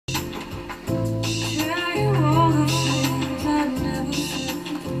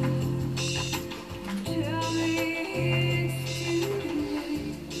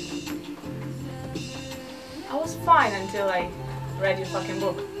read your fucking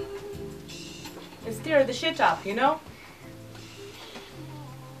book. And stir the shit up, you know?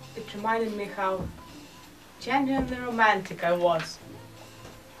 It reminded me how genuinely romantic I was.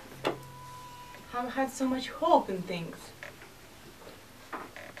 How I had so much hope in things.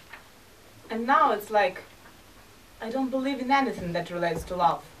 And now it's like I don't believe in anything that relates to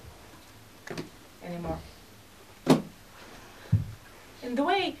love anymore. In the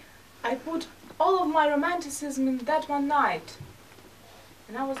way I put all of my romanticism in that one night,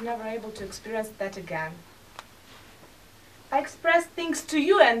 and I was never able to experience that again. I expressed things to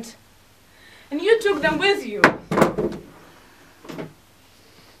you and you took them with you.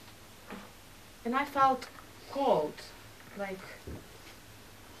 And I felt cold, like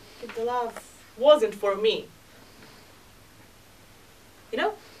if the love wasn't for me. You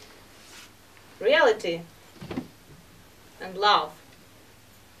know? Reality and love,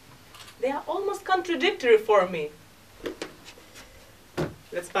 they are almost contradictory for me.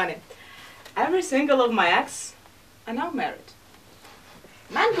 That's funny. Every single of my ex are now married.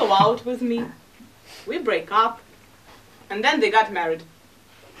 Men go out with me, we break up, and then they got married.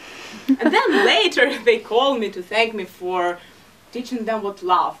 And then later they call me to thank me for teaching them what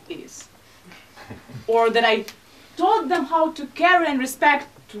love is. Or that I taught them how to care and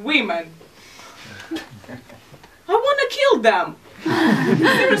respect women. I want to kill them.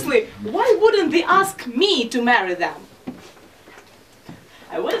 Seriously, why wouldn't they ask me to marry them?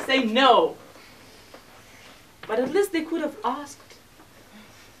 I would say no. But at least they could have asked.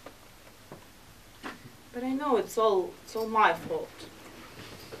 But I know it's all my fault.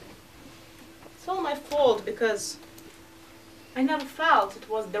 It's all my fault because I never felt it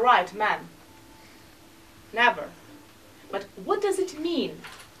was the right man. Never. But what does it mean,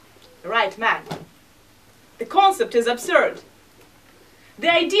 the right man? The concept is absurd. The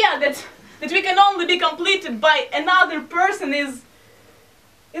idea that we can only be completed by another person is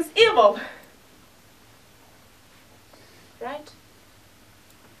evil. Right?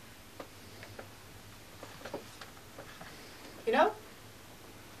 You know,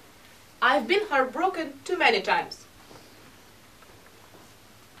 I've been heartbroken too many times.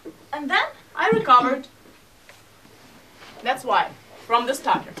 And then I recovered. That's why, from the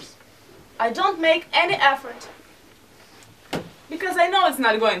starters, I don't make any effort. Because I know it's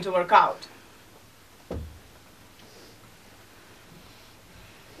not going to work out.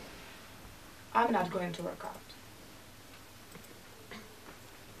 I'm not going to work out.